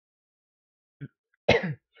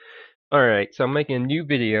Alright, so I'm making a new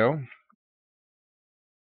video.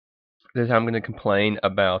 This time I'm going to complain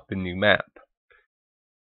about the new map.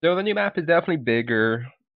 So the new map is definitely bigger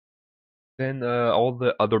than all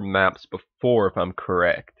the other maps before, if I'm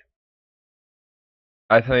correct.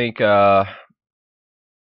 I think, I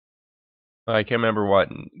can't remember what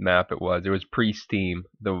map it was. It was pre-Steam.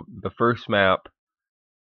 The first map,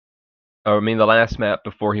 or I mean the last map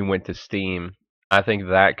before he went to Steam, I think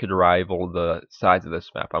that could rival the size of this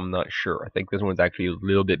map. I'm not sure. I think this one's actually a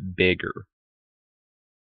little bit bigger.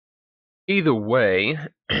 Either way,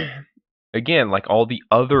 again, like all the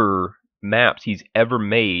other maps he's ever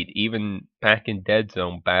made, even back in Dead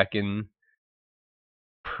Zone, back in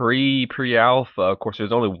pre-alpha, of course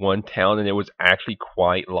there's only one town and it was actually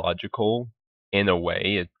quite logical in a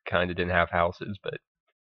way. It kind of didn't have houses, but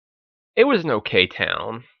it was an okay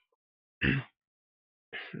town.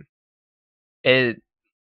 It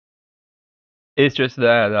it's just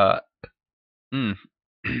that mm,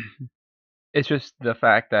 it's just the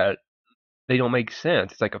fact that they don't make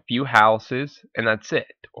sense. It's like a few houses and that's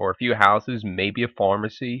it, or a few houses, maybe a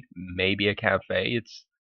pharmacy, maybe a cafe. It's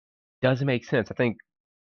doesn't make sense. I think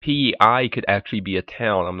PEI could actually be a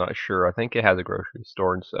town. I'm not sure. I think it has a grocery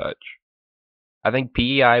store and such. I think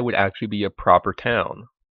PEI would actually be a proper town.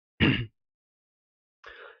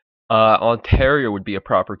 Ontario would be a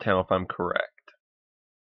proper town if I'm correct.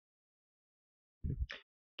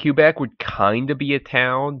 Quebec would kind of be a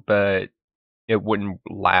town, but it wouldn't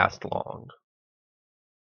last long.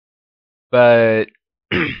 But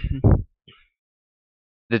the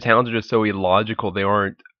towns are just so illogical. They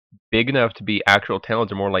aren't big enough to be actual towns.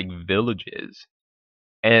 They're more like villages.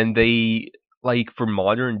 And they, like, for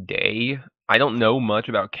modern day, I don't know much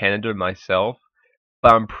about Canada myself,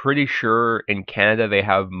 but I'm pretty sure in Canada they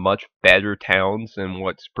have much better towns than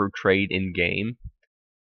what's portrayed in game.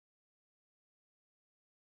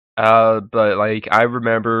 But like I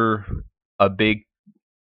remember a big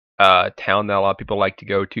town that a lot of people like to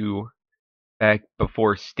go to back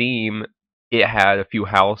before Steam. It had a few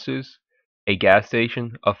houses, a gas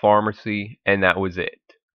station, a pharmacy, and that was it.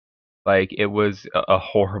 Like it was a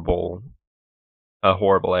horrible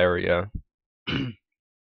area.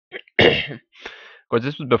 Because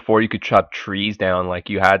this was before you could chop trees down. Like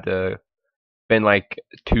you had to spend like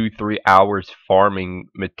 2-3 hours farming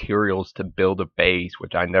materials to build a base,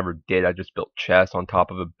 which I never did. I just built chests on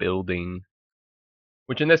top of a building.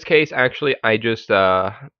 Which in this case, actually, I just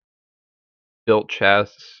built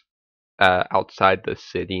chests outside the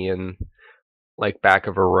city and like back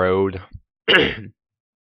of a road.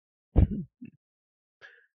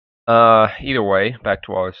 Either way, back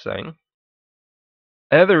to what I was saying.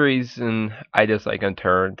 Another reason I dislike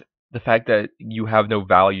Unturned, the fact that you have no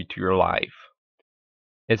value to your life.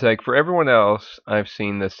 It's like for everyone else, I've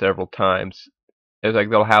seen this several times. It's like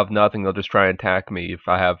they'll have nothing, they'll just try and attack me if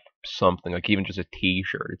I have something, like even just a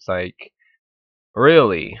t-shirt. It's like,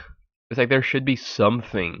 really? It's like there should be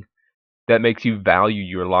something that makes you value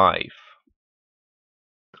your life.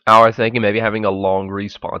 I was thinking maybe having a long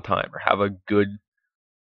respawn time or have a good,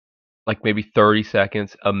 like maybe 30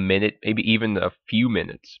 seconds, a minute, maybe even a few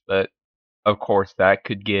minutes. But of course, that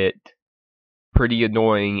could get pretty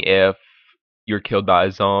annoying if you're killed by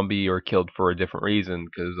a zombie or killed for a different reason.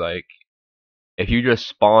 Because, like, if you just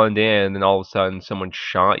spawned in and all of a sudden someone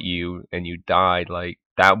shot you and you died, like,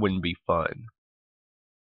 that wouldn't be fun.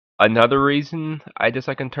 Another reason I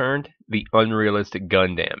dislike Unturned, the unrealistic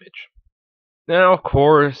gun damage. Now, of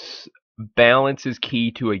course, balance is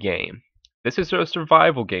key to a game. This is a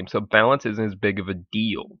survival game, so balance isn't as big of a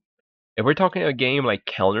deal. If we're talking a game like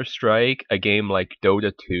Counter-Strike, a game like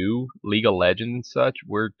Dota 2, League of Legends and such,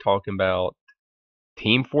 we're talking about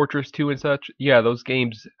Team Fortress 2 and such, yeah, those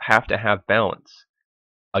games have to have balance.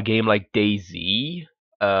 A game like DayZ,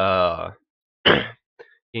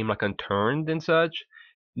 game like Unturned and such,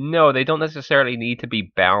 no, they don't necessarily need to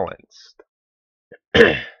be balanced.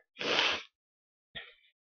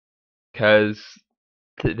 Because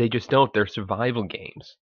they just don't. They're survival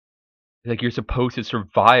games. Like you're supposed to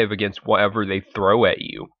survive against whatever they throw at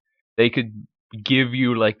you. They could give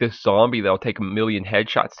you like this zombie that'll take 1,000,000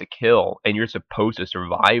 headshots to kill, and you're supposed to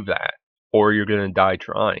survive that, or you're gonna die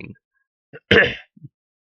trying.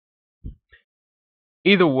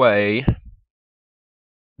 Either way,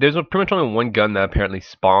 there's pretty much only one gun that apparently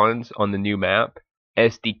spawns on the new map,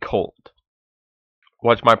 SD Colt.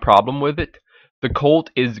 What's my problem with it? The Colt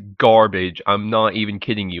is garbage. I'm not even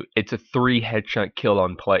kidding you. It's a 3 headshot kill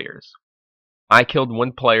on players. I killed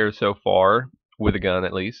one player so far, with a gun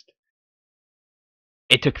at least.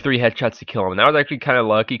 It took 3 headshots to kill him, and I was actually kind of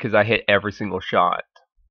lucky because I hit every single shot.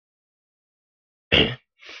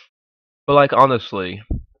 But like honestly,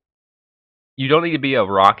 you don't need to be a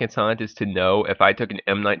rocket scientist to know if I took an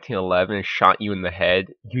M1911 and shot you in the head,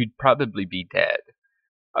 you'd probably be dead.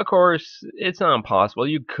 Of course, it's not impossible.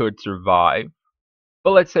 You could survive.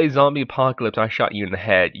 But let's say zombie apocalypse, I shot you in the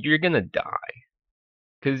head, you're gonna die.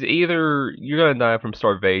 Because either you're gonna die from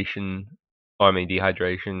starvation, or I mean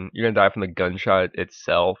dehydration, you're gonna die from the gunshot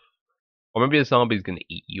itself, or maybe a zombie's gonna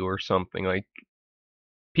eat you or something. Like,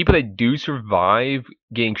 people that do survive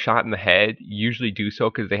getting shot in the head usually do so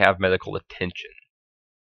because they have medical attention.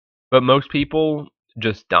 But most people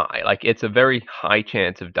just die. Like, it's a very high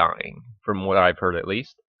chance of dying, from what I've heard at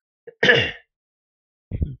least.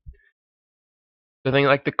 The thing,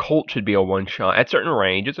 like, the Colt should be a one shot. At certain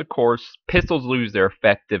ranges, of course, pistols lose their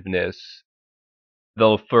effectiveness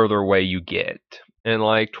the further away you get. And,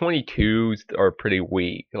 like, 22s are pretty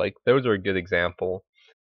weak. Like, those are a good example.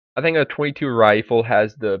 I think a 22 rifle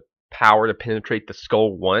has the power to penetrate the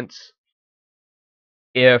skull once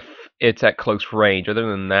if it's at close range. Other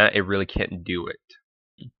than that, it really can't do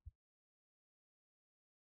it.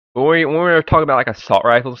 But when we're talking about, like, assault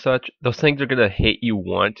rifles and such, those things are going to hit you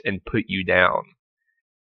once and put you down.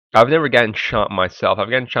 I've never gotten shot myself. I've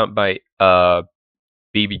gotten shot by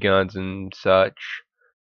BB guns and such,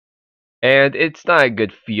 and it's not a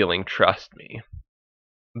good feeling, trust me.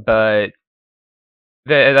 But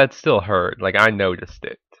that still hurt. Like, I noticed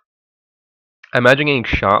it. Imagine getting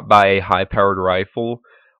shot by a high-powered rifle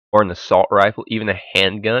or an assault rifle, even a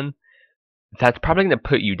handgun. That's probably going to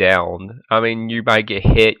put you down. I mean, you might get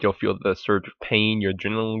hit, you'll feel the surge of pain, your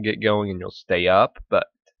adrenaline will get going, and you'll stay up. But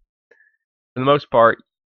for the most part,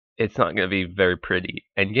 it's not going to be very pretty.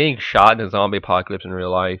 And getting shot in a zombie apocalypse in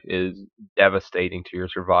real life is devastating to your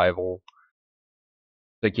survival.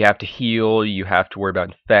 Like, you have to heal, you have to worry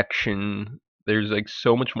about infection. There's like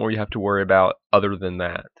so much more you have to worry about other than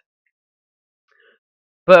that.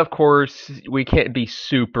 But of course, we can't be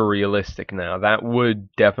super realistic now. That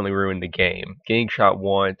would definitely ruin the game. Getting shot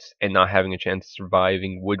once and not having a chance of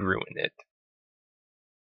surviving would ruin it.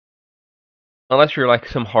 Unless you're like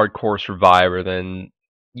some hardcore survivor, then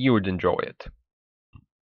you would enjoy it.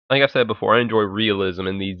 Like I said before, I enjoy realism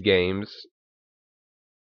in these games,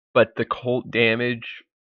 but the Colt damage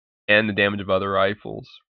and the damage of other rifles,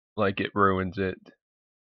 like, it ruins it.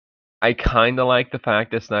 I kinda like the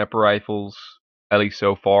fact that sniper rifles, at least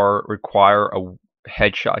so far, require a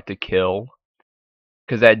headshot to kill,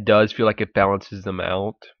 because that does feel like it balances them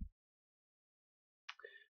out.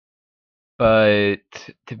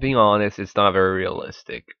 But to be honest, it's not very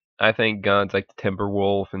realistic. I think guns like the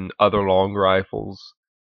Timberwolf and other long rifles,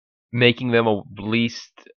 making them at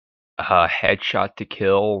least a headshot to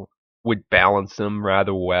kill would balance them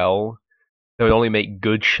rather well. They would only make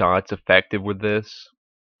good shots effective with this.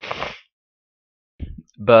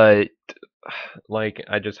 But, like,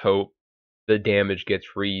 I just hope the damage gets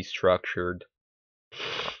restructured.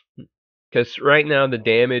 Because right now the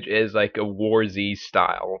damage is like a War Z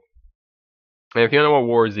style. And if you don't know what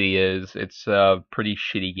War Z is, it's a pretty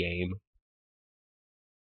shitty game.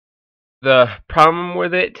 The problem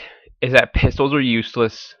with it is that pistols are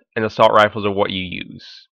useless and assault rifles are what you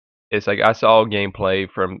use. It's like, I saw gameplay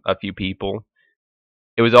from a few people.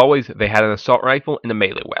 It was always they had an assault rifle and a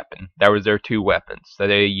melee weapon. That was their two weapons that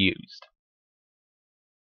they used.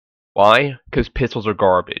 Why? Because pistols are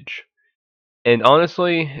garbage. And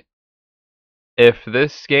honestly, if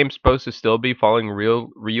this game's supposed to still be following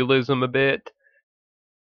realism a bit,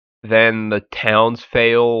 then the towns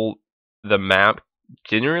fail, the map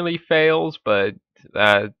generally fails, but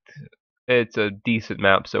that it's a decent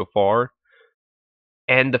map so far.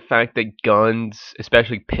 And the fact that guns,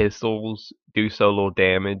 especially pistols, do so little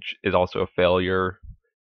damage is also a failure.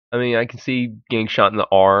 I mean, I can see getting shot in the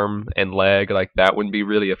arm and leg, like, that wouldn't be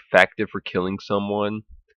really effective for killing someone.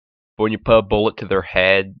 But when you put a bullet to their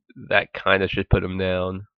head, that kind of should put them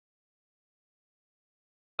down.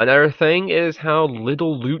 Another thing is how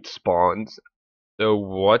little loot spawns. So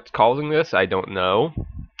what's causing this, I don't know.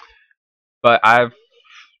 But I've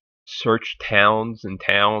searched towns and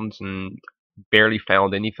barely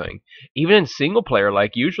found anything. Even in single player,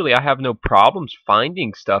 like, usually I have no problems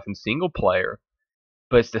finding stuff in single player,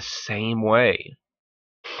 but it's the same way.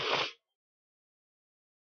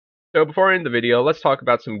 So before I end the video, let's talk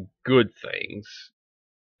about some good things.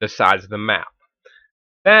 The size of the map.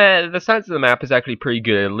 The size of the map is actually pretty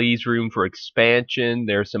good. It leaves room for expansion.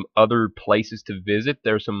 There's some other places to visit.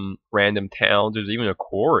 There's some random towns. There's even a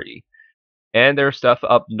quarry. And there's stuff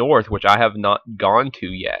up north, which I have not gone to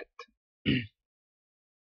yet.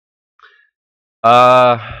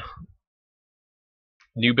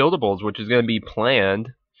 New buildables, which is going to be planned.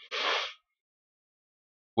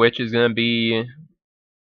 Which is going to be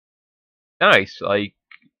nice. Like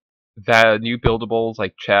that new buildables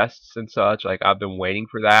like chests and such. Like I've been waiting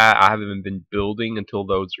for that. I haven't been building until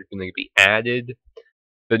those are going to be added.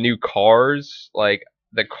 The new cars, like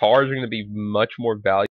the cars are going to be much more valuable